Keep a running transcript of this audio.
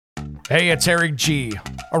Hey, it's Eric G.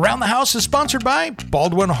 Around the House is sponsored by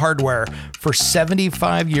Baldwin Hardware. For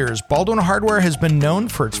 75 years, Baldwin Hardware has been known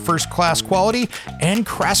for its first-class quality and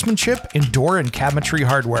craftsmanship in door and cabinetry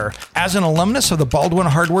hardware. As an alumnus of the Baldwin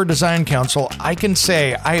Hardware Design Council, I can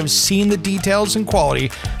say I have seen the details and quality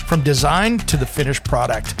from design to the finished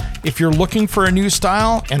product. If you're looking for a new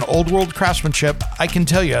style and old-world craftsmanship, I can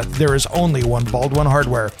tell you there is only one Baldwin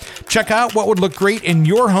Hardware. Check out what would look great in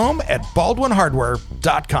your home at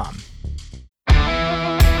baldwinhardware.com.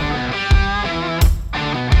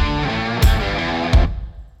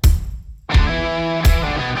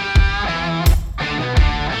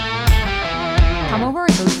 Come over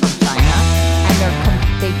and move from China,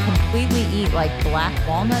 and they completely eat like black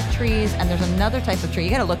walnut trees, and there's another type of tree. You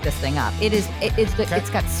got to look this thing up. It's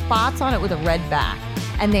got spots on it with a red back,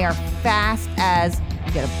 and they are fast as,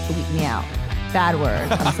 you got to bleep me out. Bad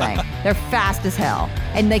word, I'm saying. They're fast as hell.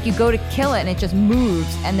 And like you go to kill it and it just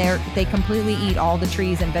moves, and they completely eat all the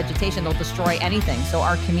trees and vegetation. They'll destroy anything. So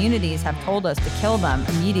our communities have told us to kill them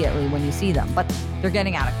immediately when you see them, but they're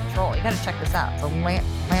getting out of control. You got to check this out. It's a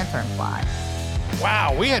lanternfly.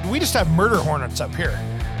 Wow, we just have murder hornets up here.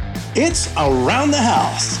 It's Around the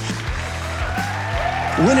House.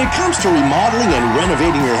 When it comes to remodeling and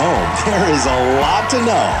renovating your home, there is a lot to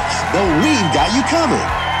know, but we've got you covered.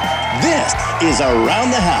 This is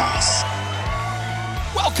Around the House.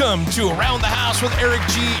 Welcome to Around the House with Eric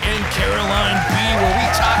G. and Caroline B., where we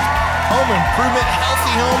talk home improvement,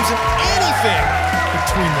 healthy homes, and anything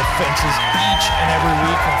between the fences each and every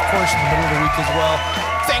week, and of course in the middle of the week as well.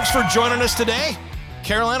 Thanks for joining us today.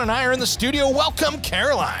 Caroline and I are in the studio. Welcome,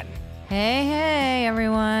 Caroline. Hey,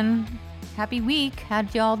 everyone. Happy week.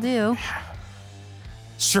 How'd y'all do?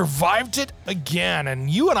 Survived it again, and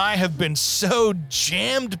you and I have been so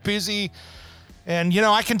jammed busy. And, you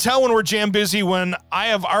know, I can tell when we're jammed busy when I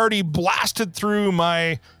have already blasted through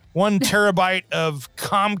my 1 terabyte of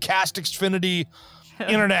Comcast Xfinity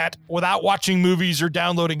internet without watching movies or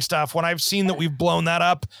downloading stuff. When I've seen that we've blown that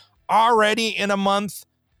up already in a month,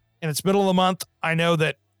 and it's middle of the month, I know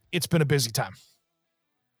that it's been a busy time.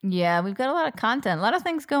 Yeah, we've got a lot of content, a lot of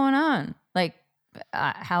things going on. Like,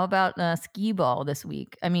 how about skee ball this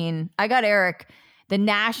week? I mean, I got Eric, the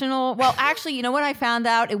national. Well, actually, you know what I found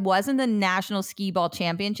out? It wasn't the national skee ball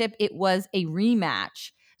championship. It was a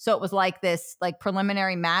rematch. So it was like this like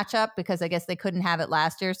preliminary matchup because I guess they couldn't have it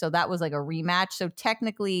last year. So that was like a rematch. So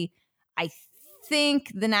technically, I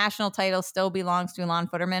think the national title still belongs to Lon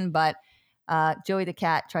Futterman, but Joey the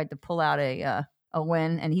Cat tried to pull out a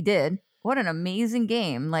win, and he did. What an amazing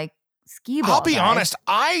game. Like skee ball. I'll be honest.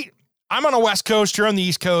 I'm on the West Coast, you're on the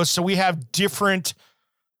East Coast, so we have different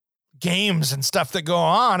games and stuff that go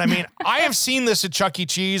on. I mean, I have seen this at Chuck E.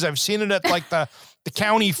 Cheese. I've seen it at like the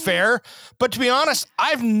county fair. But to be honest,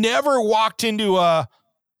 I've never walked into an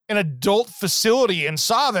adult facility and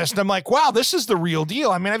saw this. And I'm like, wow, this is the real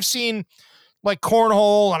deal. I mean, I've seen like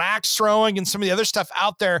cornhole and axe throwing and some of the other stuff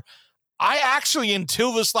out there. I actually,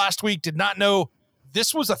 until this last week, did not know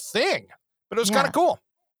this was a thing, but it was kind of cool.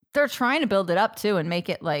 They're trying to build it up too and make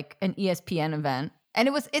it like an ESPN event. And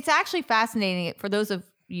it's actually fascinating for those of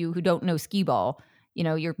you who don't know skee ball. You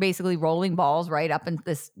know, you're basically rolling balls right up in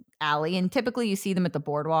this alley, and typically you see them at the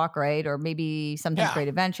boardwalk, right? Or maybe sometimes Great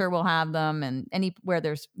Adventure will have them, and anywhere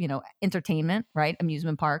there's, you know, entertainment, right?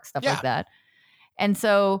 Amusement parks, stuff like that. And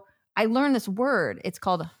so I learned this word. It's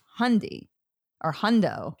called hundi or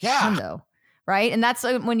hundo. Yeah. Hundo. Right. And that's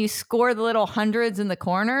when you score the little hundreds in the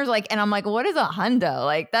corners. Like, and I'm like, what is a hundo?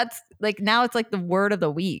 Like, that's like, now it's like the word of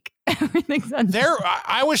the week. Everything's there.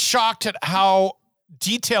 I was shocked at how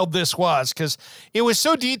detailed this was, because it was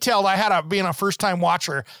so detailed. I had to being a first time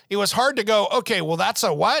watcher. It was hard to go, okay, well, that's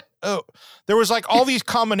a what? Oh, there was like all these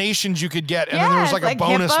combinations you could get. And then there was like a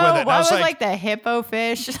bonus hippo, with it. And I was like the hippo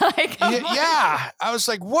fish. Like, yeah. I was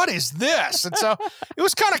like, what is this? And so it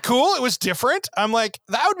was kind of cool. It was different. I'm like,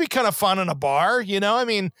 that would be kind of fun in a bar. You know, I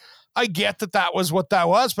mean, I get that was what that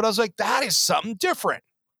was, but I was like, that is something different.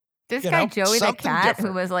 This guy, Joey the Cat,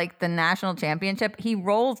 who was like the national championship, he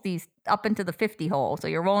rolls these up into the 50 hole. So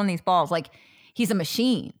you're rolling these balls like he's a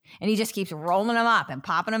machine, and he just keeps rolling them up and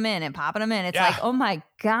popping them in and popping them in. It's like, oh my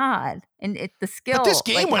God. And the skill. But this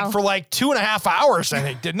game went for like 2.5 hours, I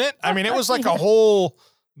think, didn't it? I mean, it was like a whole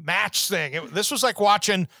match thing. This was like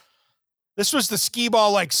watching, this was the skee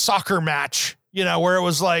ball like soccer match, you know, where it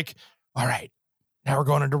was like, all right, now we're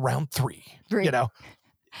going into round 3. You know.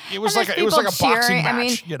 It was like a boxing match. I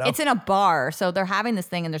mean, you know? It's in a bar, so they're having this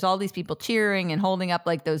thing, and there's all these people cheering and holding up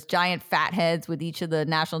like those giant fat heads with each of the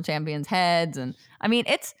national champions' heads, and I mean,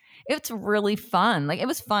 it's really fun. Like, it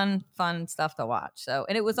was fun stuff to watch. So,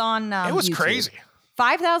 and it was on. It was YouTube. crazy.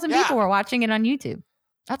 5,000 people were watching it on YouTube.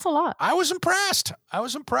 That's a lot. I was impressed. We got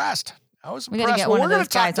to Well, get one we're of going those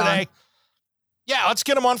to talk guys today. on. Yeah, let's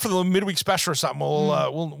get them on for the midweek special or something.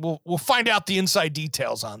 We'll find out the inside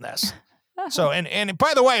details on this. So, and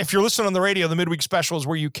by the way, if you're listening on the radio, the midweek special is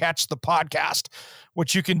where you catch the podcast,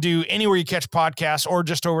 which you can do anywhere you catch podcasts or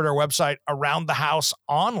just over to our website,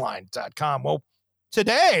 aroundthehouseonline.com. Well,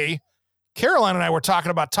 today, Caroline and I were talking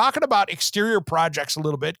about exterior projects a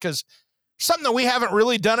little bit because something that we haven't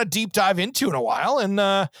really done a deep dive into in a while, and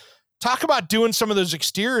talk about doing some of those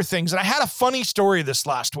exterior things. And I had a funny story this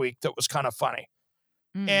last week that was kind of funny.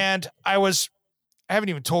 And I haven't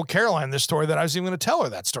even told Caroline this story that I was even going to tell her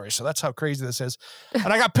that story. So that's how crazy this is. And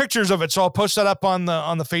I got pictures of it, so I'll post that up on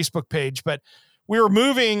the Facebook page. But we were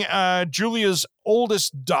moving Julia's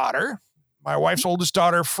oldest daughter, my wife's oldest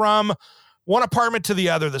daughter, from one apartment to the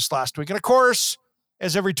other this last week. And of course,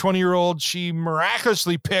 as every 20-year-old, she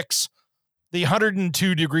miraculously picks the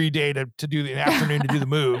 102-degree day to do the afternoon to do the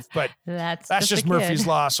move. But that's just Murphy's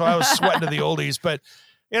Law. So I was sweating to the oldies. But,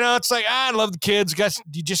 it's like, I love the kids. Guys,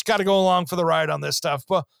 you just got to go along for the ride on this stuff.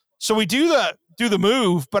 But so we do the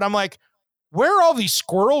move, but I'm like, where are all these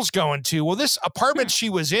squirrels going to? Well, this apartment she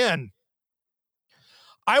was in,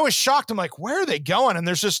 I was shocked. I'm like, where are they going? And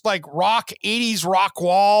there's just like 80s rock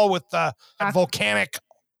wall with the volcanic,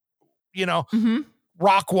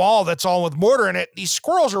 rock wall that's all with mortar in it. These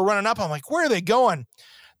squirrels are running up. I'm like, where are they going?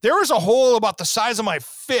 There was a hole about the size of my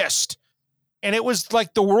fist, and it was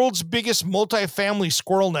like the world's biggest multifamily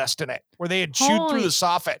squirrel nest in it, where they had chewed through the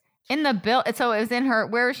soffit. In the so it was in her.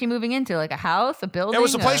 Where was she moving into? Like a house, a building? It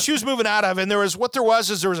was the place she was moving out of, and there was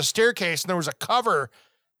a staircase, and there was a cover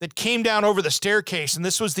that came down over the staircase, and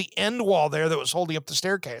this was the end wall there that was holding up the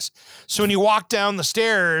staircase. So when you walk down the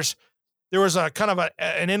stairs, there was a kind of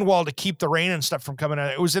an end wall to keep the rain and stuff from coming in.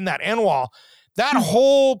 It was in that end wall. That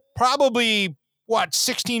whole probably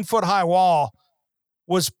 16-foot high wall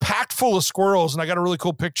was packed full of squirrels, and I got a really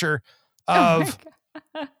cool picture of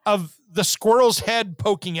the squirrel's head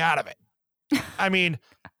poking out of it. I mean,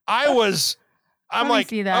 I'm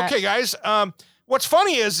like, okay, guys. What's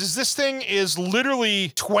funny is this thing is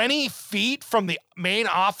literally 20 feet from the main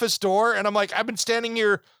office door, and I'm like, I've been standing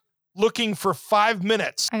here looking for 5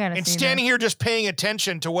 minutes and standing here just paying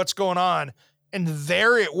attention to what's going on, and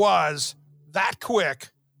there it was that quick.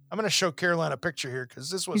 I'm going to show Caroline a picture here because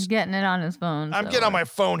this was... He's getting it on his phone. I'm getting on my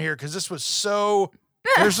phone here because this was so...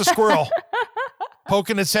 There's the squirrel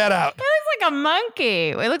poking its head out. It looks like a monkey.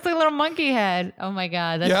 It looks like a little monkey head. Oh my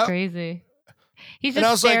God, that's crazy. He's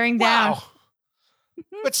just staring down. Wow.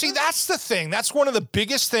 But see, that's the thing. That's one of the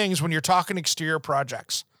biggest things when you're talking exterior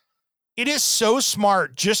projects. It is so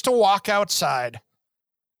smart just to walk outside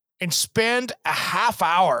and spend a half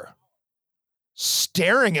hour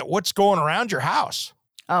staring at what's going around your house.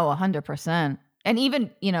 Oh, 100%. And even,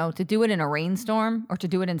 to do it in a rainstorm or to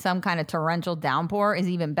do it in some kind of torrential downpour is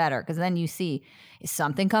even better, because then you see, is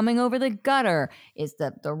something coming over the gutter? Is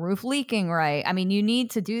the roof leaking right? I mean, you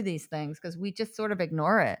need to do these things because we just sort of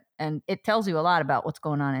ignore it. And it tells you a lot about what's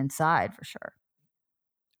going on inside for sure.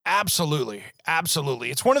 Absolutely.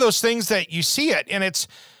 Absolutely. It's one of those things that you see it, and it's,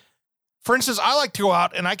 for instance, I like to go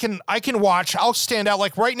out and I can watch, I'll stand out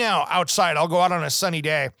like right now outside. I'll go out on a sunny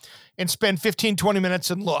day and spend 15, 20 minutes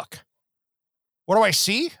and look. What do I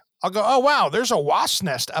see? I'll go, oh, wow, there's a wasp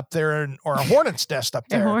nest up there or a hornet's nest up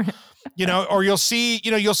there, or you'll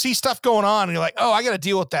see stuff going on and you're like, oh, I got to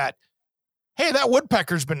deal with that. Hey, that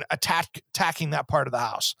woodpecker's been attacking that part of the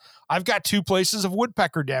house. I've got 2 places of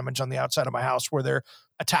woodpecker damage on the outside of my house where they're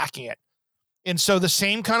attacking it. And so the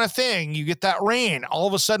same kind of thing, you get that rain. All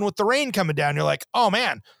of a sudden with the rain coming down, you're like, oh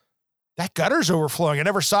man, that gutter's overflowing. I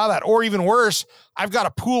never saw that. Or even worse, I've got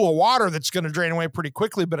a pool of water that's going to drain away pretty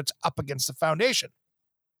quickly, but it's up against the foundation.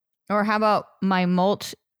 Or how about my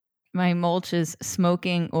mulch? My mulch is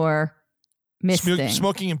smoking or misting.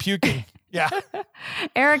 Smoking and puking. Yeah.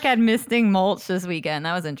 Eric had misting mulch this weekend.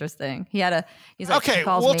 That was interesting. He's like, okay,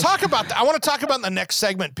 we'll talk about that. I want to talk about in the next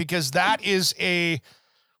segment because that is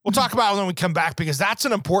we'll talk about it when we come back because that's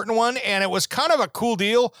an important one. And it was kind of a cool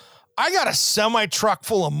deal. I got a semi truck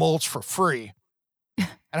full of mulch for free.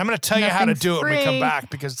 And I'm going to tell you how to do it when we come back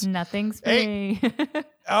because nothing's free.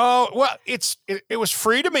 It was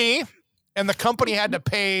free to me and the company had to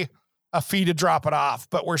pay a fee to drop it off,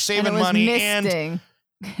 but we're saving money misting.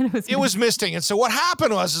 And it was misting. And so what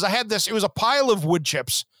happened was I had this, it was a pile of wood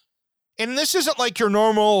chips. And this isn't like your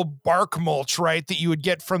normal bark mulch, right? That you would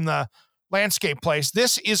get from the landscape place.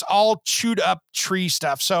 This is all chewed up tree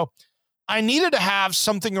stuff. So I needed to have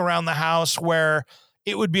something around the house where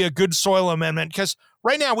it would be a good soil amendment. Because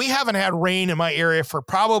right now we haven't had rain in my area for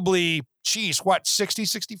probably, 60,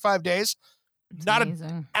 65 days. It's not amazing.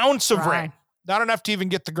 An ounce of rain. Not enough to even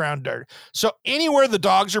get the ground dirt. So anywhere the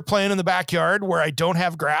dogs are playing in the backyard where I don't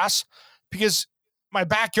have grass, because my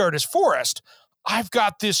backyard is forest, I've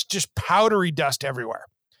got this just powdery dust everywhere.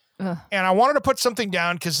 Ugh. And I wanted to put something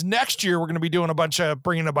down because next year we're going to be doing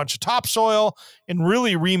bringing a bunch of topsoil and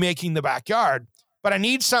really remaking the backyard. But I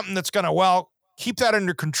need something that's going to, keep that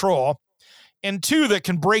under control. And 2, that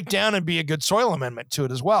can break down and be a good soil amendment to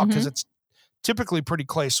it as well, because it's typically pretty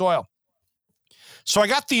clay soil. So I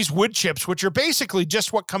got these wood chips, which are basically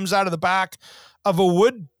just what comes out of the back of a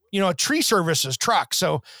wood, a tree services truck.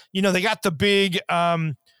 So, they got the big,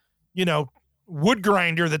 wood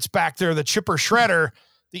grinder that's back there, the chipper shredder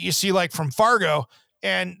that you see like from Fargo,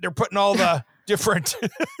 and they're putting all the different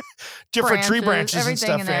tree branches and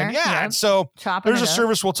stuff in. Yeah. And so there's a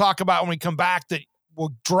service we'll talk about when we come back that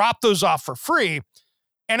will drop those off for free.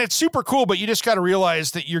 And it's super cool, but you just got to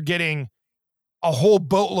realize that you're getting a whole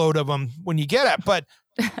boatload of them when you get it. But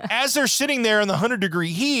as they're sitting there in the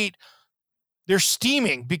 100-degree heat, they're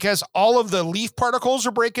steaming because all of the leaf particles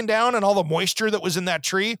are breaking down and all the moisture that was in that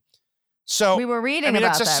tree. So we were reading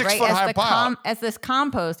about that, right? As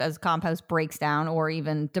compost breaks down, or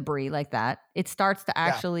even debris like that, it starts to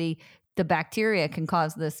actually, the bacteria can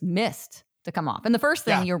cause this mist to come off. And the first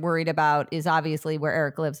thing you're worried about is obviously where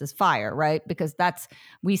Eric lives is fire, right? Because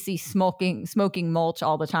we see smoking mulch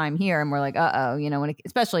all the time here. And we're like,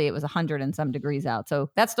 especially it was 100 and some degrees out. So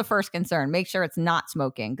that's the first concern. Make sure it's not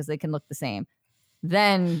smoking because they can look the same.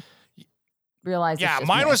 Then realize. Yeah,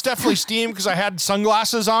 mine was definitely steam because I had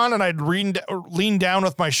sunglasses on and I'd lean down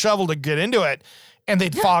with my shovel to get into it and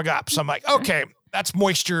they'd fog up. So I'm like, okay, that's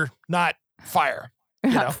moisture, not fire.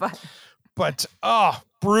 But,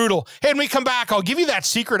 brutal. Hey, when we come back, I'll give you that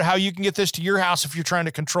secret of how you can get this to your house if you're trying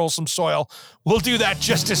to control some soil. We'll do that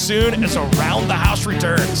just as soon as Around the House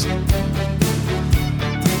returns.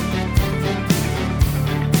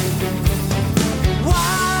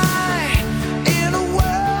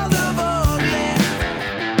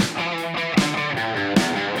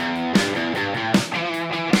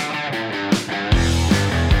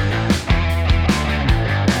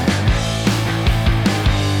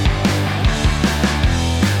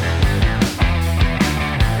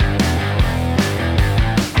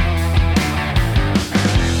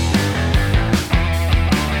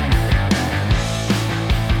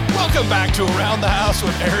 Back to Around the House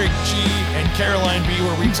with Eric G and Caroline B,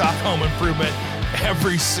 where we talk home improvement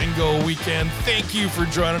every single weekend. Thank you for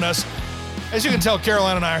joining us. As you can tell,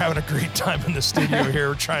 Caroline and I are having a great time in the studio here.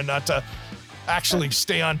 We're trying not to actually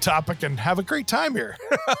stay on topic and have a great time here.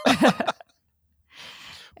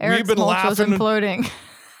 Eric's mulch was imploding.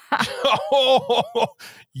 Oh,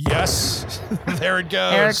 yes. There it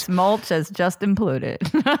goes. Eric's mulch has just imploded.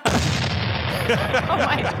 Oh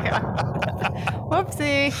my God.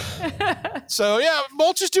 Whoopsie. So yeah,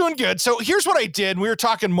 mulch is doing good. So here's what I did. We were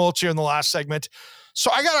talking mulch here in the last segment.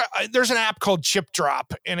 So there's an app called Chip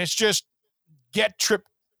Drop, and it's just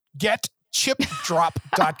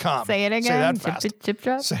getchipdrop.com. Say it again. Say that fast. Chip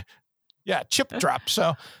Drop? Chip Drop.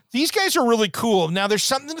 So these guys are really cool. Now there's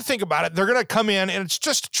something to think about it. They're going to come in and it's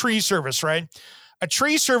just a tree service, right? A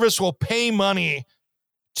tree service will pay money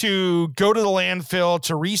to go to the landfill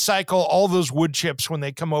to recycle all those wood chips when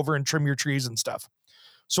they come over and trim your trees and stuff.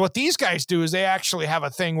 So what these guys do is they actually have a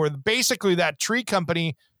thing where basically that tree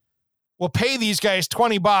company will pay these guys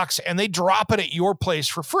 $20 and they drop it at your place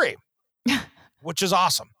for free, which is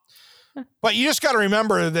awesome. But you just got to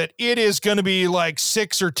remember that it is going to be like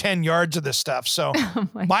 6 or 10 yards of this stuff. So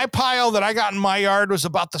my pile that I got in my yard was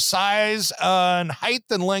about the size and height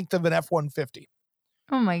and length of an F-150.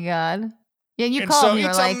 Oh my God. Yeah, you and called so me.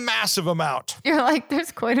 It's a massive amount. You're like,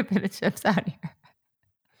 there's quite a bit of chips out here.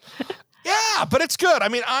 Yeah, but it's good. I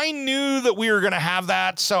mean, I knew that we were going to have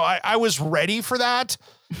that, so I was ready for that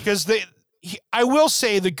because I will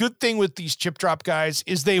say the good thing with these Chip Drop guys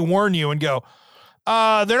is they warn you and go,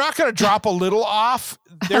 they're not going to drop a little off.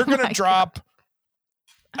 They're going to drop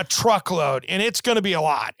a truckload, and it's going to be a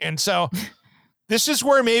lot. And so this is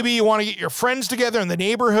where maybe you want to get your friends together in the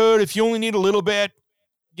neighborhood. If you only need a little bit,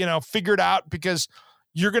 figure it out because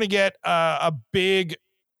you're going to get a big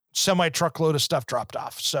semi-truckload of stuff dropped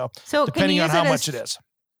off. So depending on how much it is.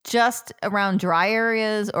 Just around dry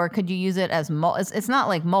areas, or could you use it as mulch? It's not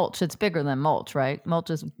like mulch. It's bigger than mulch, right? Mulch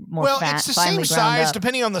is more it's the same size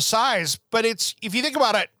depending on the size, but if you think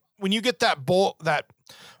about it, when you get that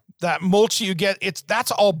that mulch you get, that's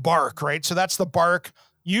all bark, right? So that's the bark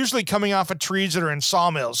usually coming off of trees that are in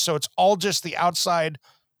sawmills. So it's all just the outside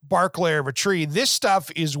bark layer of a tree. This stuff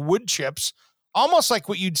is wood chips, almost like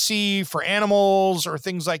what you'd see for animals or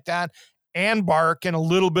things like that. and bark and a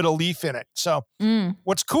little bit of leaf in it. So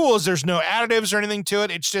what's cool is there's no additives or anything to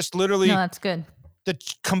it. It's just literally that's good. The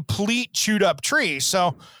complete chewed up tree.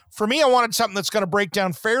 So for me, I wanted something that's going to break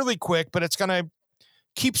down fairly quick, but it's going to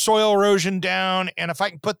keep soil erosion down. And if I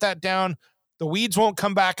can put that down, the weeds won't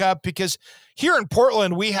come back up, because here in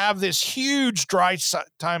Portland, we have this huge dry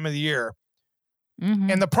time of the year.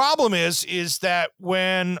 And the problem is that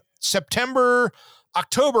when September,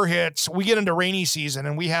 October hits, we get into rainy season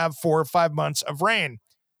and we have 4 or 5 months of rain.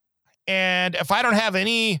 And if I don't have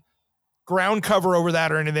any ground cover over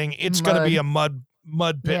that or anything, it's going to be a mud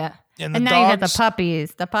pit. Yeah. And now dogs, you got the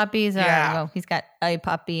puppies. The puppies are, well, he's got a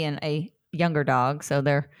puppy and a younger dog, so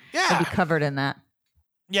they'll be covered in that.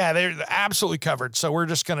 Yeah, they're absolutely covered. So we're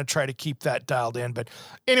just going to try to keep that dialed in. But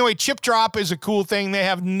anyway, Chip Drop is a cool thing. They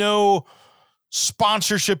have no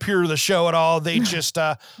sponsorship here of the show at all. They just,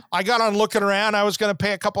 I got on looking around. I was going to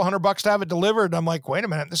pay a couple $100 to have it delivered. And I'm like, wait a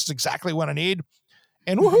minute, this is exactly what I need.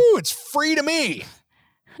 And woohoo, it's free to me.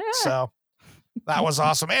 So that was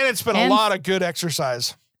awesome. And it's been a lot of good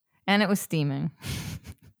exercise. And it was steaming.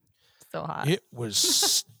 So hot. It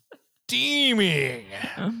was steaming.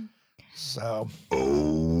 So.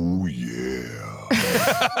 Oh, yeah.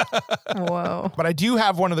 Whoa. But I do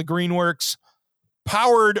have one of the Greenworks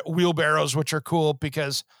powered wheelbarrows, which are cool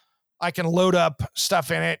because I can load up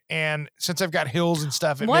stuff in it. And since I've got hills and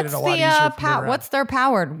stuff, it made it a lot easier. What's their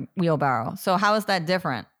powered wheelbarrow? So how is that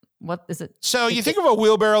different? What is it? So you think of a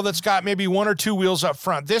wheelbarrow that's got maybe 1 or 2 wheels up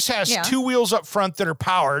front. This has 2 wheels up front that are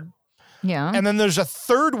powered. Yeah. And then there's a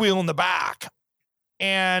third wheel in the back.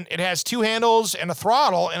 And it has 2 handles and a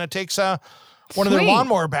throttle, and it takes one of their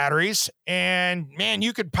lawnmower batteries. And man,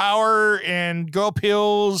 you could power and go up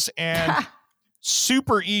hills and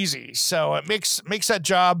super easy. So it makes that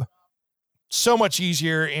job so much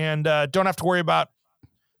easier, and don't have to worry about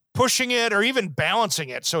pushing it or even balancing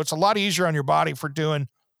it. So it's a lot easier on your body for doing.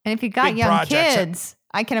 And if you got young kids,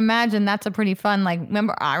 I can imagine that's a pretty fun,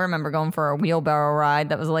 I remember going for a wheelbarrow ride.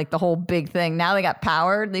 That was like the whole big thing. Now they got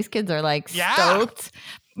powered. These kids are stoked.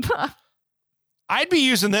 I'd be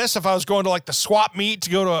using this if I was going to like the swap meet to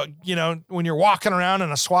go to, when you're walking around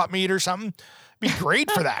in a swap meet or something. It'd be great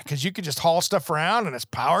for that because you could just haul stuff around and it's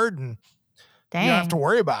powered and you don't have to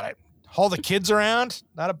worry about it. Haul the kids around,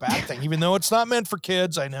 not a bad thing, even though it's not meant for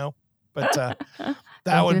kids, I know. But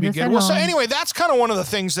that would be good. Well, so anyway, that's kind of one of the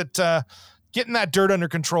things that getting that dirt under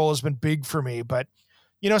control has been big for me. But,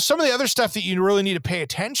 some of the other stuff that you really need to pay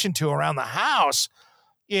attention to around the house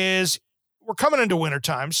is we're coming into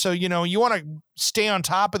wintertime. So, you want to stay on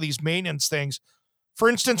top of these maintenance things. For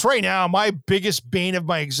instance, right now, my biggest bane of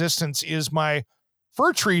my existence is my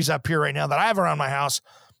fir trees up here right now that I have around my house.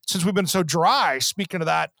 Since we've been so dry, speaking of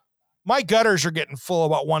that, my gutters are getting full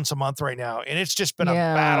about once a month right now. And it's just been a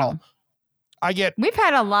battle. We've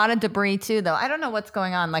had a lot of debris too, though. I don't know what's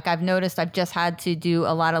going on. I've noticed I've just had to do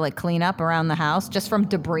a lot of cleanup around the house just from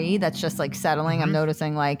debris that's just settling. Mm-hmm. I'm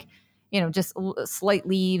noticing just slight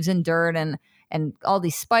leaves and dirt and all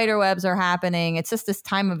these spider webs are happening. It's just this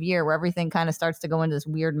time of year where everything kind of starts to go into this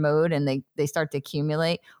weird mode and they start to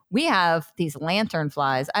accumulate. We have these lantern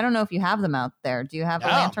flies. I don't know if you have them out there. Do you have a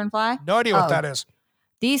lantern fly? No idea what that is.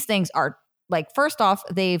 These things are first off,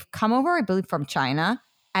 they've come over, I believe, from China.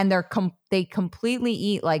 And they completely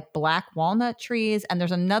eat black walnut trees. And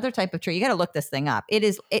there's another type of tree. You got to look this thing up.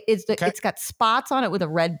 It's got spots on it with a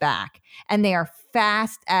red back. And they are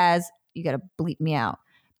fast as, you got to bleep me out.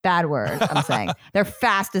 Bad word, I'm saying. They're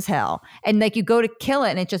fast as hell. And you go to kill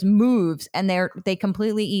it and it just moves. And they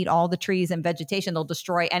completely eat all the trees and vegetation. They'll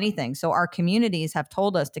destroy anything. So our communities have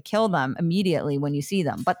told us to kill them immediately when you see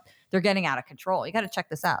them. But they're getting out of control. You got to check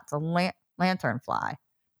this out. It's a lantern fly.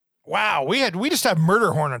 Wow, we just have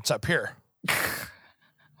murder hornets up here.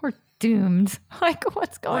 We're doomed.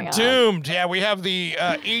 What's going on? We're doomed. Yeah, we have the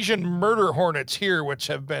Asian murder hornets here, which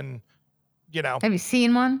have been, Have you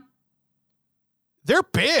seen one? They're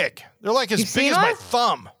big. They're as big as my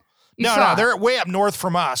thumb. No, they're way up north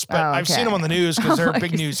from us, but I've seen them on the news because they're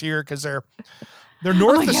big news here because they're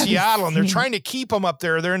north of Seattle and they're trying to keep them up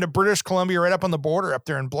there. They're into British Columbia, right up on the border up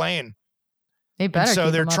there in Blaine. So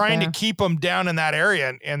they're trying to keep them down in that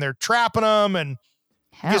area and they're trapping them. And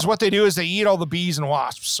because what they do is they eat all the bees and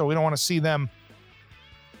wasps. So we don't want to see them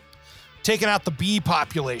taking out the bee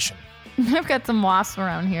population. I've got some wasps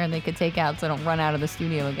around here and they could take out so I don't run out of the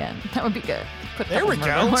studio again. That would be good. There we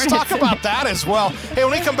go. Let's talk about that as well. Hey,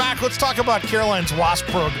 when we come back, let's talk about Caroline's wasp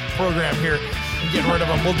program here and getting rid of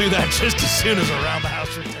them. We'll do that just as soon as Around the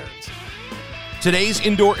House returns. Today's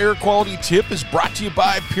indoor air quality tip is brought to you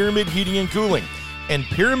by Pyramid Heating and Cooling. and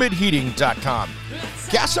pyramidheating.com.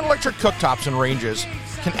 Gas and electric cooktops and ranges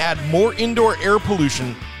can add more indoor air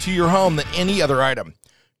pollution to your home than any other item.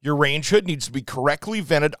 Your range hood needs to be correctly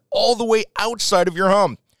vented all the way outside of your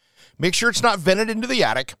home. Make sure it's not vented into the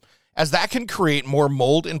attic, as that can create more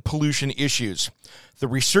mold and pollution issues. The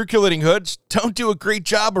recirculating hoods don't do a great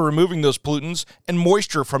job of removing those pollutants and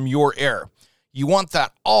moisture from your air. You want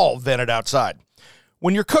that all vented outside.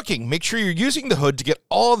 When you're cooking, make sure you're using the hood to get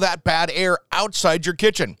all that bad air outside your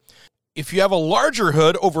kitchen. If you have a larger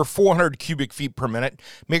hood, over 400 cubic feet per minute,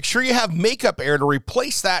 make sure you have makeup air to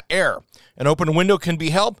replace that air. An open window can be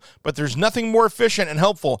help, but there's nothing more efficient and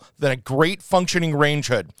helpful than a great functioning range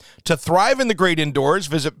hood. To thrive in the great indoors,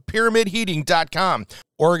 visit pyramidheating.com.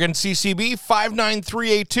 Oregon CCB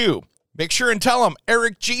 59382. Make sure and tell them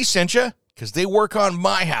Eric G sent you, because they work on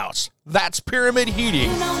my house. That's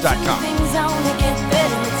pyramidheating.com.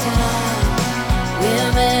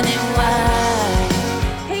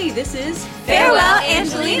 Hey, this is Farewell,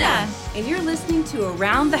 Angelina. And you're listening to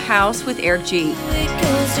Around the House with Eric G. It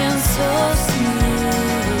goes down so smooth.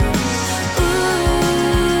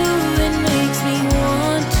 Ooh, it makes me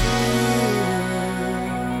want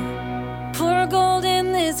to pour gold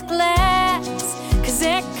in this glass, 'cause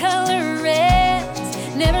that color red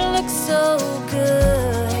never looks so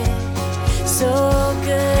good, so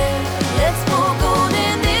good. Let's pour gold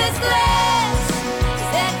in this glass,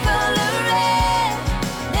 'cause that color red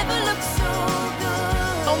never looks so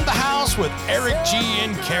good. On the house with Eric G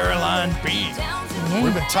and Caroline B.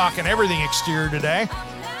 We've been talking everything exterior today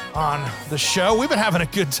on the show. We've been having a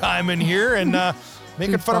good time in here and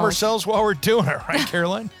making fun of ourselves while we're doing it, right,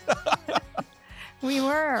 Caroline?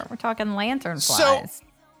 We're talking lantern flies. So,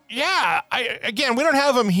 yeah, again, we don't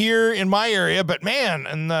have them here in my area, but man,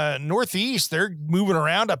 in the Northeast, they're moving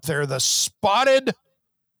around up there. The spotted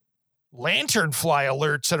lanternfly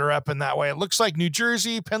alerts that are up in that way. It looks like New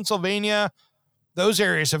Jersey, Pennsylvania, those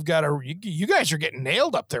areas have got you guys are getting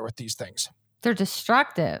nailed up there with these things. They're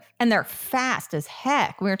destructive and they're fast as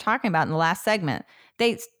heck. We were talking about in the last segment.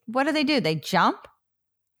 What do? They jump?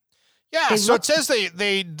 Yeah, it says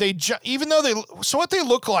they even though so what they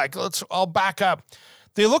look like, I'll back up.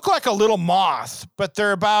 They look like a little moth, but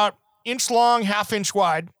they're about inch long, half-inch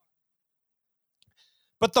wide.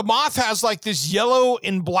 But the moth has like this yellow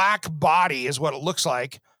and black body is what it looks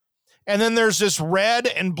like. And then there's this red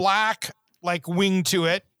and black like wing to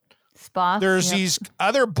it. Spots. There's these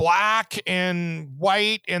other black and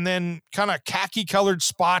white and then kind of khaki colored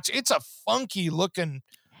spots. It's a funky looking.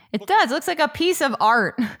 It does. It looks like a piece of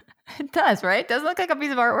art. It does, right? Does it look like a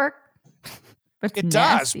piece of artwork? But it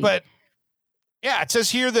does, but yeah, it says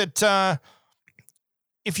here that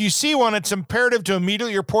if you see one, it's imperative to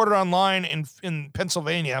immediately report it online in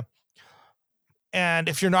Pennsylvania. And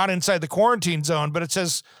if you're not inside the quarantine zone, but it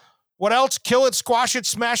says, what else? Kill it, squash it,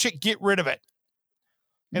 smash it, get rid of it.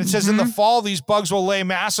 And it says in the fall, these bugs will lay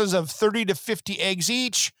masses of 30 to 50 eggs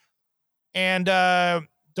each. And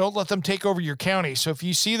don't let them take over your county. So if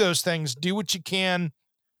you see those things, do what you can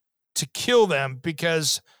to kill them,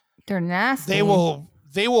 because they're nasty. They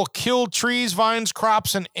will kill trees, vines,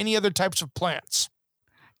 crops, and any other types of plants.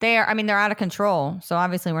 They're out of control. So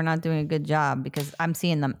obviously we're not doing a good job, because I'm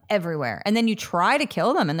seeing them everywhere. And then you try to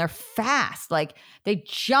kill them and they're fast. Like they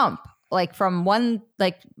jump like from one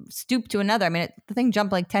like stoop to another. I mean, the thing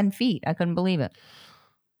jumped like 10 feet. I couldn't believe it.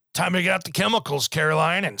 Time to get out the chemicals,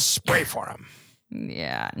 Caroline, and spray for them.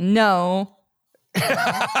 Yeah. No.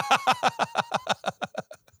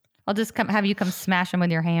 I'll just have you come smash them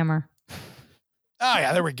with your hammer. Oh,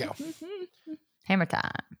 yeah, there we go. Hammer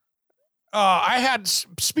time. I had,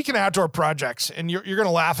 speaking of outdoor projects, and you're going to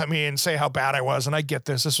laugh at me and say how bad I was, and I get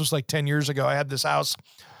this. This was like 10 years ago. I had this house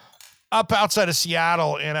up outside of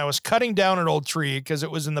Seattle, and I was cutting down an old tree because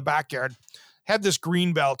it was in the backyard. Had this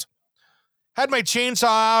green belt. Had my chainsaw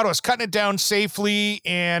out. I was cutting it down safely,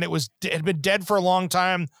 and it had been dead for a long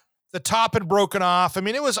time. The top had broken off. I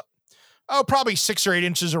mean, it was, probably 6 or 8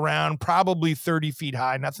 inches around, probably 30 feet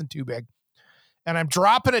high, nothing too big. And I'm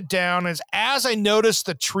dropping it down as I noticed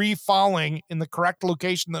the tree falling in the correct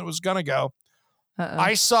location that it was going to go.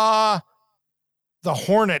 I saw the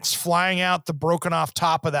hornets flying out the broken off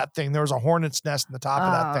top of that thing. There was a hornet's nest in the top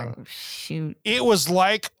of that thing. Shoot. It was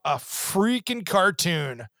like a freaking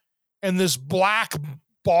cartoon. And this black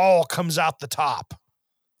ball comes out the top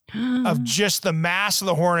of just the mass of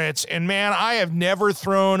the hornets. And man, I have never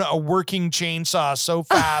thrown a working chainsaw so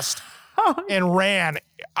fast and ran.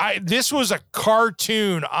 This was a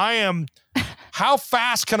cartoon. How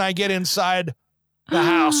fast can I get inside the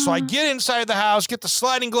house? So I get inside the house, get the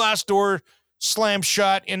sliding glass door slammed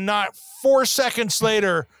shut, and not 4 seconds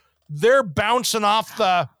later, they're bouncing off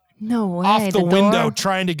the No way. off the window door?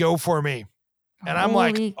 trying to go for me. And I'm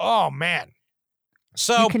like, Holy- oh, man.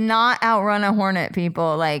 So You cannot outrun a hornet,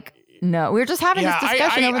 people. Like, no. We were just having this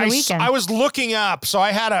discussion over the weekend. I was looking up. So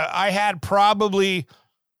I had probably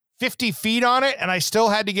 50 feet on it, and I still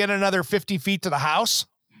had to get another 50 feet to the house.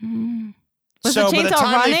 Was So the by the chainsaw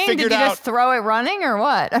time they running? Did figured you out- just throw it running or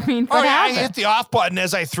what? I mean, Oh, what yeah, I happened? hit the off button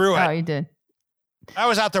as I threw it. Oh, you did. I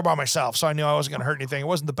was out there by myself, so I knew I wasn't going to hurt anything. It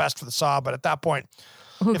wasn't the best for the saw, but at that point,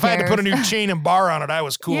 Who if I had to put a cares? new chain and bar on it, I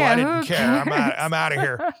was cool. Yeah, I didn't who care. I'm out of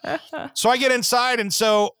here. So I get inside, and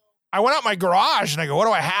so I went out my garage, and I go, what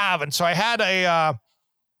do I have? And so I had a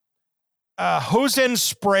hose end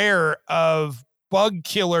sprayer of bug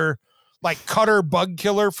killer, like cutter bug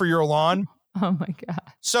killer for your lawn. Oh, my God.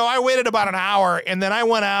 So I waited about an hour, and then I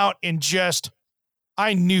went out and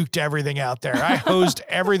I nuked everything out there. I hosed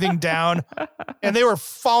everything down, and they were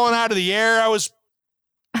falling out of the air. I was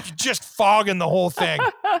just fogging the whole thing,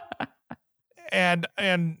 and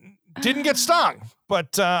didn't get stung.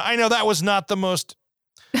 But I know that was not the most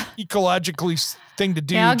ecologically thing to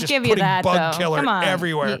do. Yeah, I'll just give you putting that, bug though. killer Come on.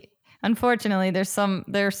 everywhere. Unfortunately, there's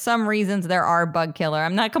some reasons there are bug killer.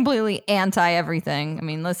 I'm not completely anti everything. I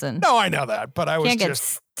mean, listen. No, I know that, but I was Can't get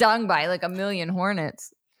just stung by like a million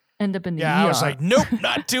hornets. End up in the I ER. was like, nope,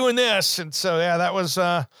 not doing this. And so that was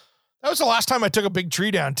the last time I took a big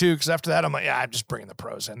tree down too. Because after that, I'm like, I'm just bringing the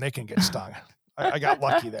pros in. They can get stung. I got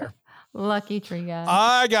lucky there. Lucky tree guy.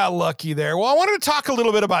 I got lucky there. Well, I wanted to talk a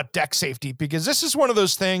little bit about deck safety because this is one of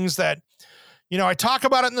those things that, I talk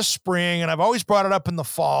about it in the spring and I've always brought it up in the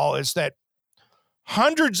fall, is that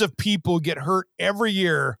hundreds of people get hurt every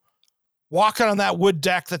year walking on that wood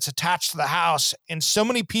deck that's attached to the house. And so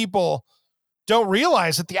many people don't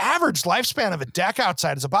realize that the average lifespan of a deck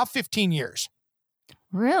outside is about 15 years.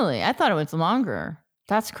 Really? I thought it was longer.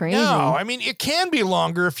 That's crazy. No, I mean, it can be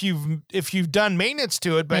longer if you've done maintenance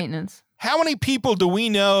to it, but Maintenance. how many people do we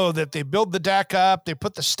know that they build the deck up, they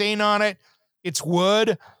put the stain on it, it's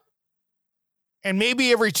wood, and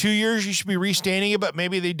maybe every 2 years you should be restaining it, but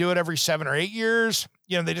maybe they do it every 7 or 8 years.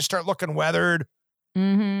 They just start looking weathered.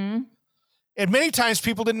 Mm-hmm. And many times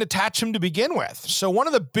people didn't attach them to begin with. So one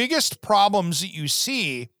of the biggest problems that you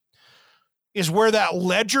see is where that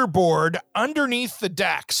ledger board underneath the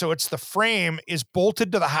deck, so it's the frame, is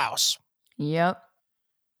bolted to the house. Yep.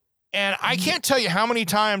 And I can't tell you how many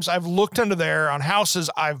times I've looked under there on houses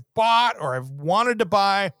I've bought or I've wanted to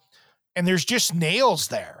buy, and there's just nails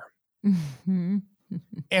there. Mm-hmm.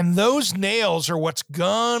 And those nails are what's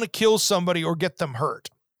gonna kill somebody or get them hurt.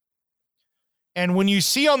 And when you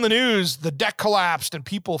see on the news the deck collapsed and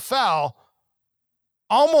people fell,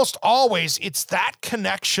 almost always it's that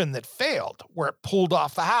connection that failed where it pulled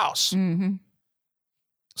off the house. Mm-hmm.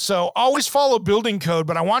 So always follow building code,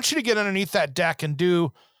 but I want you to get underneath that deck and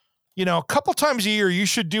do, a couple times a year, you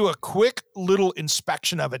should do a quick little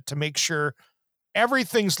inspection of it to make sure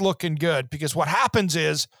everything's looking good. Because what happens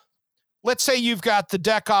is, let's say you've got the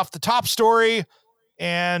deck off the top story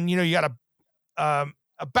and, you got a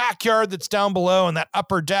backyard that's down below and that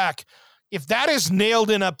upper deck. If that is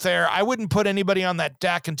nailed in up there, I wouldn't put anybody on that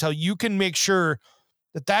deck until you can make sure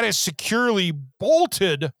that that is securely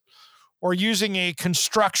bolted or using a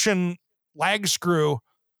construction lag screw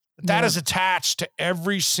that is attached to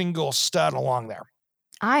every single stud along there.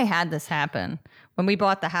 I had this happen when we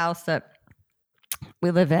bought the house that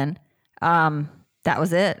we live in. That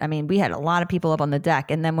was it. I mean, we had a lot of people up on the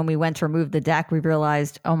deck. And then when we went to remove the deck, we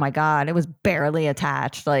realized, oh my God, it was barely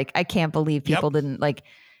attached. Like, I can't believe people didn't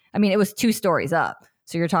it was 2 stories up.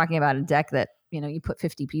 So you're talking about a deck that, you put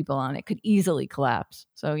 50 people on, it could easily collapse.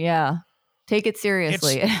 So yeah, take it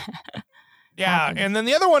seriously. Yeah. And then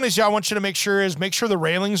the other one is I want you to make sure the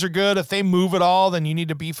railings are good. If they move at all, then you need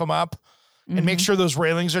to beef them up and make sure those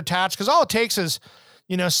railings are attached. Because all it takes is,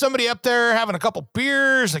 somebody up there having a couple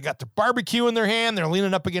beers, they got their barbecue in their hand, they're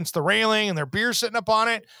leaning up against the railing and their beer sitting up on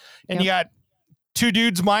it. And you got 2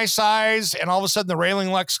 dudes my size, and all of a sudden the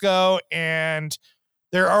railing lets go and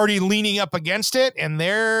they're already leaning up against it and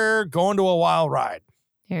they're going to a wild ride.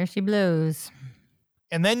 Here she blows.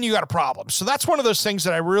 And then you got a problem. So that's one of those things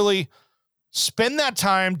that I really spend that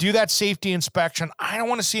time, do that safety inspection. I don't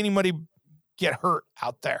want to see anybody get hurt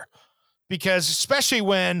out there, because especially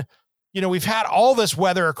when, we've had all this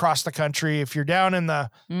weather across the country. If you're down in the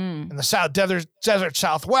South desert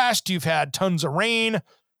Southwest, you've had tons of rain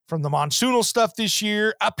from the monsoonal stuff this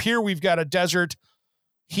year. Up here, we've got a desert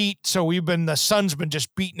heat. So the sun's been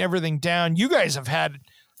just beating everything down. You guys have had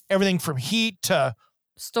everything from heat to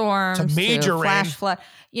storms to major rain. Flash flood.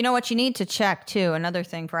 You know what you need to check too? Another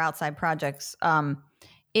thing for outside projects.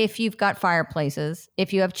 If you've got fireplaces,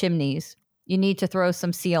 if you have chimneys, you need to throw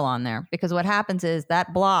some seal on there, because what happens is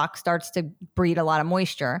that block starts to breed a lot of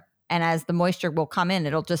moisture. And as the moisture will come in,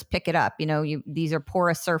 it'll just pick it up. These are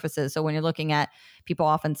porous surfaces. So when you're looking at, people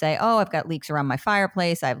often say, oh, I've got leaks around my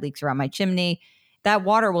fireplace, I have leaks around my chimney. That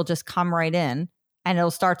water will just come right in and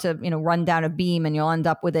it'll start to, run down a beam, and you'll end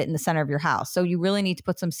up with it in the center of your house. So you really need to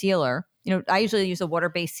put some sealer. I usually use a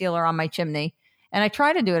water-based sealer on my chimney, and I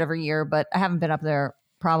try to do it every year, but I haven't been up there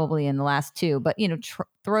probably in the last 2. But,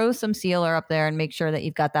 throw some sealer up there and make sure that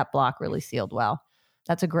you've got that block really sealed well.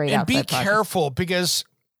 That's a great outside And be project. careful, because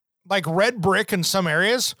like red brick in some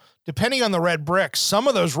areas, depending on the red bricks, some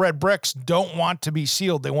of those red bricks don't want to be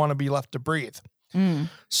sealed. They want to be left to breathe.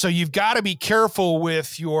 So you've got to be careful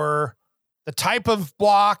with the type of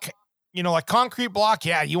block, like concrete block.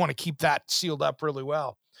 Yeah, you want to keep that sealed up really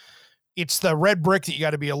well. It's the red brick that you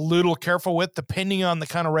got to be a little careful with, depending on the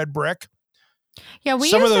kind of red brick. Yeah, we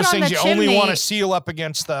some of used those it on things the you chimney. only want to seal up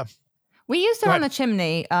against the. We used it on the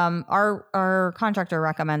chimney. Our contractor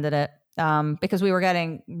recommended it because we were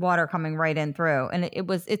getting water coming right in through, and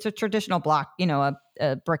it's a traditional block, a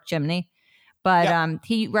brick chimney, but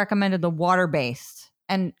he recommended the water based,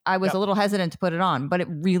 and I was a little hesitant to put it on, but it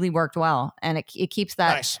really worked well, and it keeps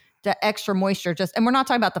that. Nice. The extra moisture and we're not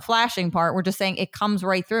talking about the flashing part. We're just saying it comes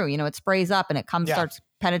right through, it sprays up and it starts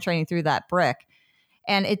penetrating through that brick.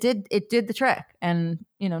 And it did the trick, and,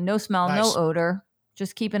 no smell, no odor,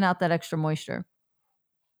 just keeping out that extra moisture.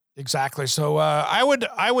 Exactly. So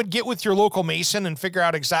I would get with your local mason and figure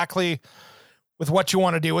out exactly with what you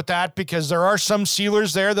want to do with that, because there are some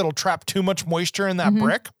sealers there that'll trap too much moisture in that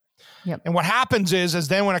brick. Yep. And what happens is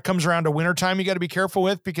then when it comes around to wintertime, you got to be careful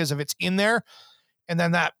with, because if it's in there and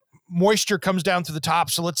then that moisture comes down to the top.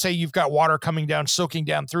 So let's say you've got water coming down, soaking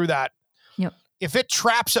down through that. Yep. If it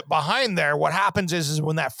traps it behind there, what happens is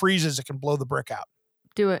when that freezes, it can blow the brick out.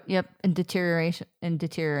 Do it. Yep. And deteriorate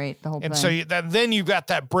the whole thing. And so then you've got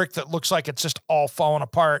that brick that looks like it's just all falling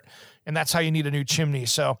apart. And that's how you need a new chimney.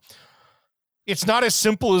 So it's not as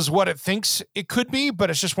simple as what it thinks it could be, but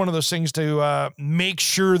it's just one of those things to make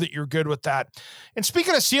sure that you're good with that. And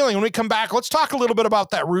speaking of sealing, when we come back, let's talk a little bit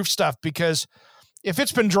about that roof stuff, because if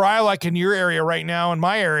it's been dry like in your area right now, in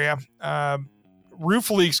my area,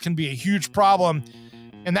 roof leaks can be a huge problem,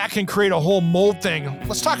 and that can create a whole mold thing.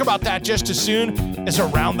 Let's talk about that just as soon as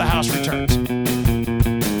Around the House returns.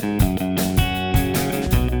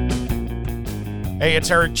 Hey,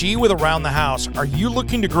 it's Eric G. with Around the House. Are you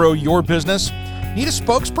looking to grow your business? Need a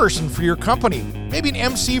spokesperson for your company? Maybe an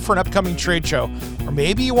MC for an upcoming trade show? Or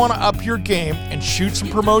maybe you want to up your game and shoot some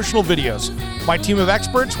promotional videos? My team of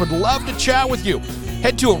experts would love to chat with you.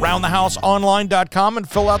 Head to AroundTheHouseOnline.com and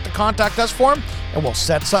fill out the Contact Us form, and we'll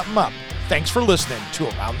set something up. Thanks for listening to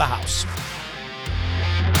Around the House.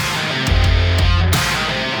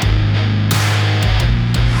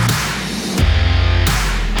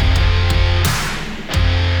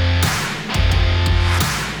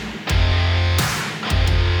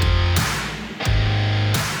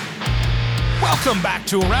 Welcome back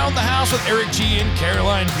to Around the House with Eric G. and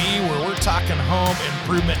Caroline B., where we're talking home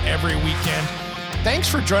improvement every weekend. Thanks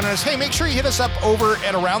for joining us. Hey, make sure you hit us up over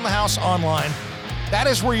at Around the House Online. That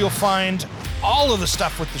is where you'll find all of the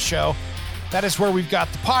stuff with the show. That is where we've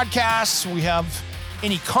got the podcasts. We have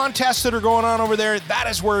any contests that are going on over there. That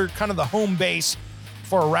is where kind of the home base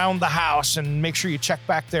for Around the House. And make sure you check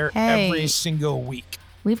back there every single week.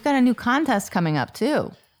 We've got a new contest coming up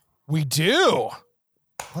too. We do.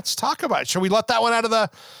 Let's talk about it. Should we let that out of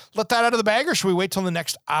the bag, or should we wait till the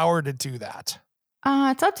next hour to do that?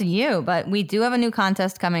 It's up to you, but we do have a new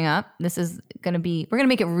contest coming up. This is we're going to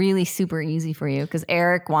make it really super easy for you, because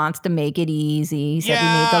Eric wants to make it easy. He said we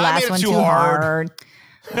made the last one too hard.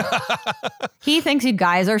 He thinks you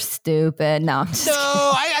guys are stupid. No, I'm just kidding.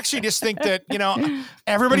 I actually just think that,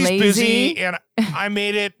 everybody's busy, and I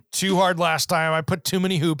made it too hard last time. I put too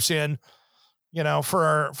many hoops in,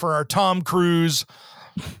 for our Tom Cruise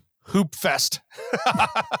Hoop Fest.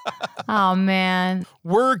 Oh, man.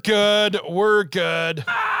 We're good. Help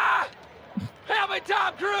me,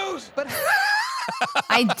 Tom Cruise! But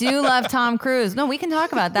I do love Tom Cruise. No, we can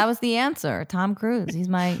talk about it. That was the answer. Tom Cruise. He's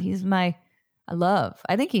my I love.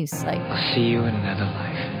 I think he's like. I'll see you in another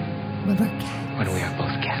life. When we're cats. When we are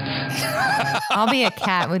both cats. I'll be a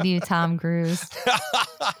cat with you, Tom Cruise.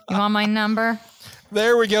 You want my number?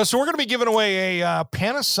 There we go. So we're going to be giving away a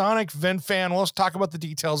Panasonic vent fan. We'll talk about the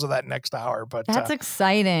details of that next hour. But that's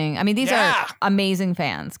exciting. I mean, these are amazing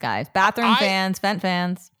fans, guys. Bathroom fans, vent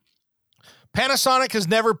fans. Panasonic has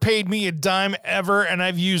never paid me a dime ever, and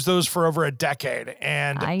I've used those for over a decade.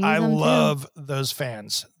 And I love those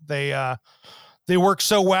fans. They work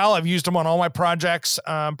so well. I've used them on all my projects.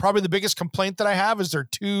 Probably the biggest complaint that I have is they're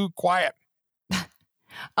too quiet.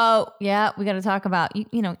 Oh, yeah. We got to talk about,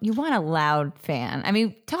 you want a loud fan. I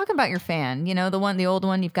mean, talk about your fan, the old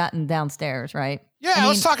one you've gotten downstairs, right? Yeah,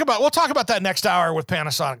 we'll talk about that next hour with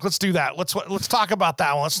Panasonic. Let's do that. Let's talk about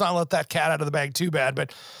that one. Let's not let that cat out of the bag too bad.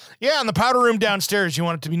 But yeah, in the powder room downstairs, you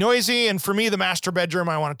want it to be noisy. And for me, the master bedroom,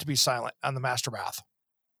 I want it to be silent on the master bath.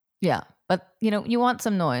 Yeah. But, you want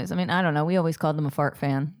some noise. I mean, I don't know. We always called them a fart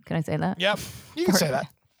fan. Can I say that? Yep. You can say that.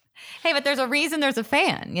 Hey, but there's a reason there's a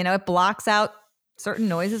fan. It blocks out certain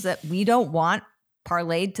noises that we don't want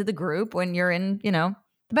parlayed to the group when you're in, the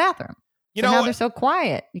bathroom. Now they're so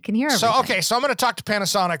quiet. You can hear everything. So I'm going to talk to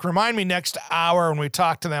Panasonic. Remind me next hour when we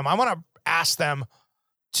talk to them. I want to ask them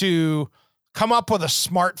to come up with a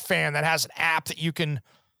smart fan that has an app that you can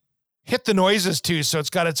hit the noises to. So it's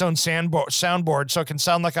got its own soundboard. So it can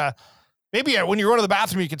sound like maybe when you're going to the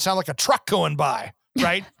bathroom, you can sound like a truck going by,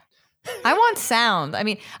 right? I want sound. I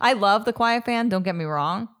mean, I love the quiet fan. Don't get me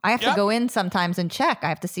wrong. I have to go in sometimes and check. I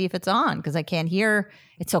have to see if it's on because I can't hear.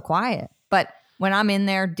 It's so quiet. But when I'm in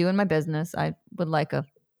there doing my business, I would like a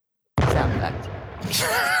sound effect.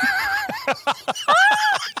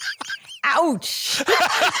 Ouch.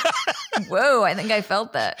 Whoa, I think I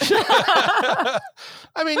felt that.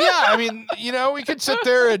 I mean, yeah. We could sit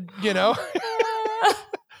there and,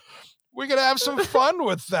 we could have some fun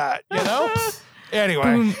with that,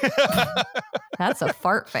 Anyway. That's a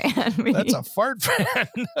fart fan. That's a fart fan.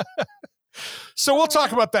 So we'll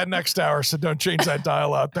talk about that next hour. So don't change that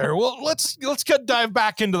dial out there. Well, let's dive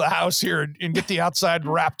back into the house here and get the outside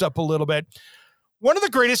wrapped up a little bit. One of the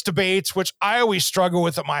greatest debates, which I always struggle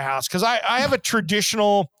with at my house, because I have a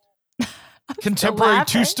traditional contemporary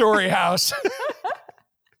 2-story house.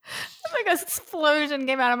 Like an explosion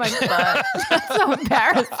came out of my butt. That's so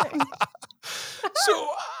embarrassing. So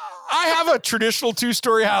I have a traditional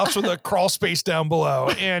 2-story house with a crawl space down below.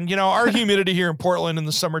 And, our humidity here in Portland in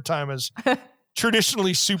the summertime is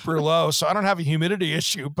traditionally super low. So I don't have a humidity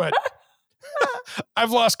issue, but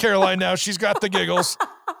I've lost Caroline now. She's got the giggles.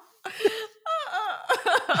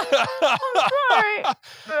 I'm sorry.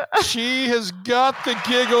 She has got the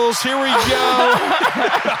giggles. Here we go.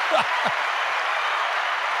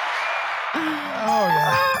 Oh,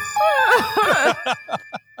 yeah.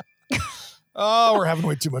 Oh, we're having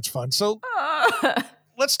way too much fun. So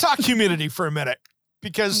let's talk humidity for a minute,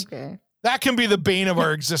 because that can be the bane of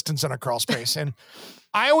our existence in a crawl space. And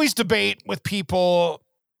I always debate with people,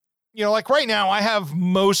 like right now, I have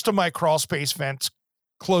most of my crawl space vents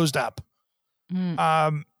closed up.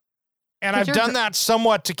 And I've done that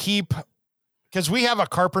somewhat to keep, because we have a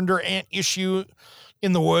carpenter ant issue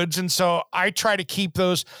in the woods. And so I try to keep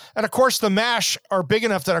those. And of course, the mesh are big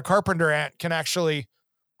enough that a carpenter ant can actually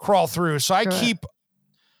crawl through. So I keep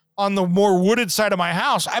on the more wooded side of my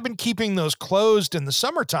house. I've been keeping those closed in the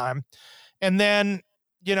summertime. And then,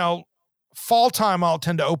 fall time, I'll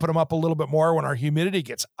tend to open them up a little bit more when our humidity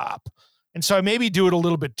gets up. And so I maybe do it a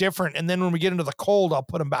little bit different. And then when we get into the cold, I'll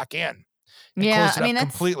put them back in. Yeah, I mean,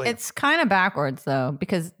 it's kind of backwards, though,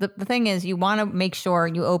 because the thing is you want to make sure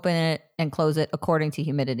you open it and close it according to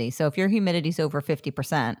humidity. So if your humidity's over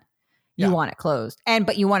 50%, you want it closed.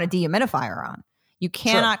 But you want a dehumidifier on. You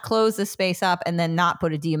cannot close the space up and then not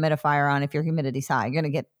put a dehumidifier on if your humidity's high. You're going to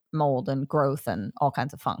get mold and growth and all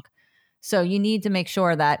kinds of funk. So you need to make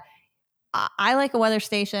sure that I like a weather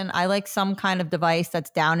station. I like some kind of device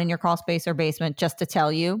that's down in your crawl space or basement just to tell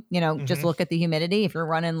you, just look at the humidity. If you're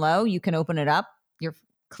running low, you can open it up. You're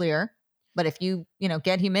clear. But if you,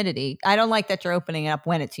 get humidity, I don't like that you're opening it up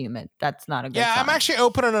when it's humid. That's not a good sign. I'm actually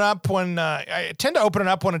opening it up when I tend to open it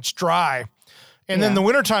up when it's dry. And then the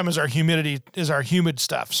wintertime is our humid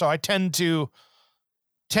stuff. So I tend to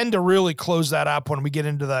really close that up when we get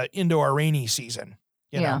into our rainy season,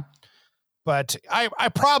 you know? But I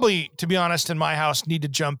probably, to be honest, in my house need to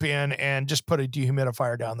jump in and just put a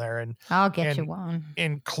dehumidifier down there and I'll get you one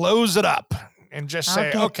and close it up and just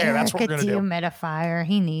say, okay, that's what we're going to do. Dehumidifier.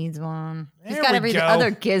 He needs one. He's There got we every go. other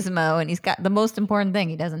gizmo and he's got the most important thing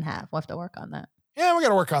he doesn't have. We'll have to work on that. Yeah, we got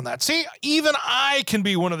to work on that. See, even I can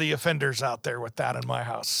be one of the offenders out there with that in my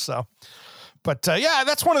house. So, but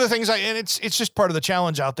that's one of the things and it's just part of the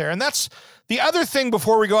challenge out there. And that's the other thing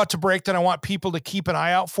before we go out to break that I want people to keep an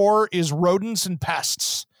eye out for is rodents and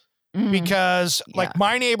pests. Because like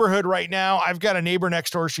my neighborhood right now, I've got a neighbor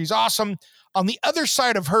next door. She's awesome. On the other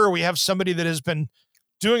side of her, we have somebody that has been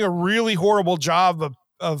doing a really horrible job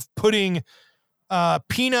of putting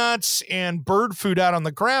peanuts and bird food out on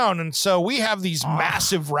the ground. And so we have these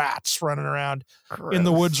massive rats running around in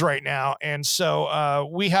the woods right now. And so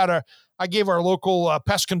I gave our local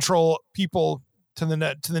pest control people to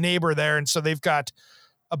the neighbor there. And so they've got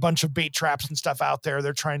a bunch of bait traps and stuff out there.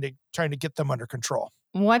 They're trying to get them under control.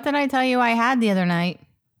 What did I tell you I had the other night?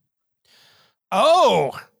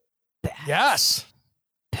 Oh, Bats. yes.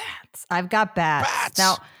 Bats. I've got bats.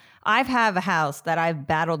 Now, I have a house that I've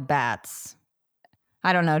battled bats.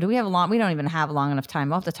 I don't know. Do we have we don't even have long enough time.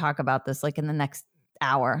 We'll have to talk about this like in the next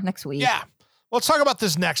hour, next week. Yeah. Let's talk about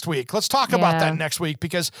this next week. Let's talk about that next week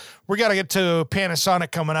because we got to get to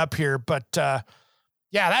Panasonic coming up here. But yeah,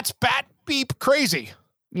 that's bat beep crazy.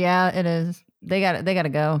 Yeah, it is. They got to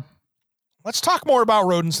go. Let's talk more about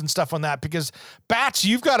rodents and stuff on that because bats,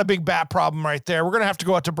 you've got a big bat problem right there. We're going to have to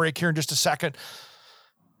go out to break here in just a second.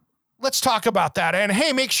 Let's talk about that. And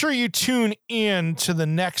hey, make sure you tune in to the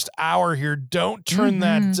next hour here. Don't turn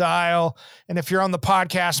that dial. And if you're on the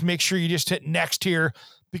podcast, make sure you just hit next here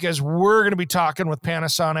because we're going to be talking with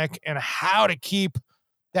Panasonic and how to keep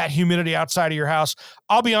that humidity outside of your house.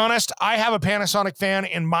 I'll be honest, I have a Panasonic fan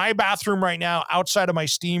in my bathroom right now outside of my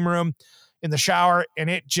steam room in the shower, and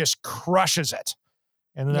it just crushes it.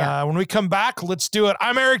 And when we come back, let's do it.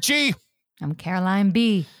 I'm Eric G. I'm Caroline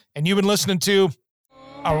B. And you've been listening to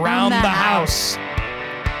Around the House.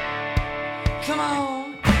 Come on.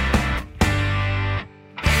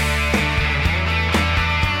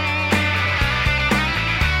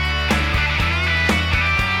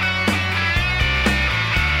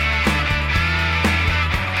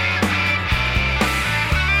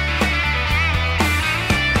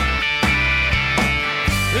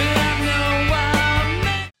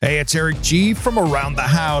 Hey, it's Eric G. from Around the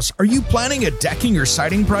House. Are you planning a decking or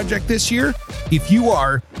siding project this year? If you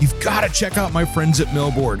are, you've got to check out my friends at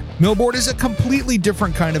Millboard. Millboard is a completely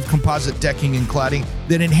different kind of composite decking and cladding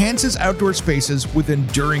that enhances outdoor spaces with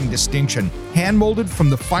enduring distinction. Hand-molded from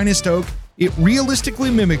the finest oak, it realistically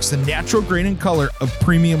mimics the natural grain and color of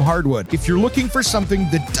premium hardwood. If you're looking for something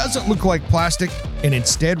that doesn't look like plastic and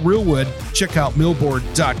instead real wood, check out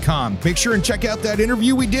millboard.com. Make sure and check out that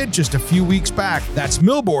interview we did just a few weeks back. That's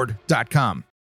millboard.com.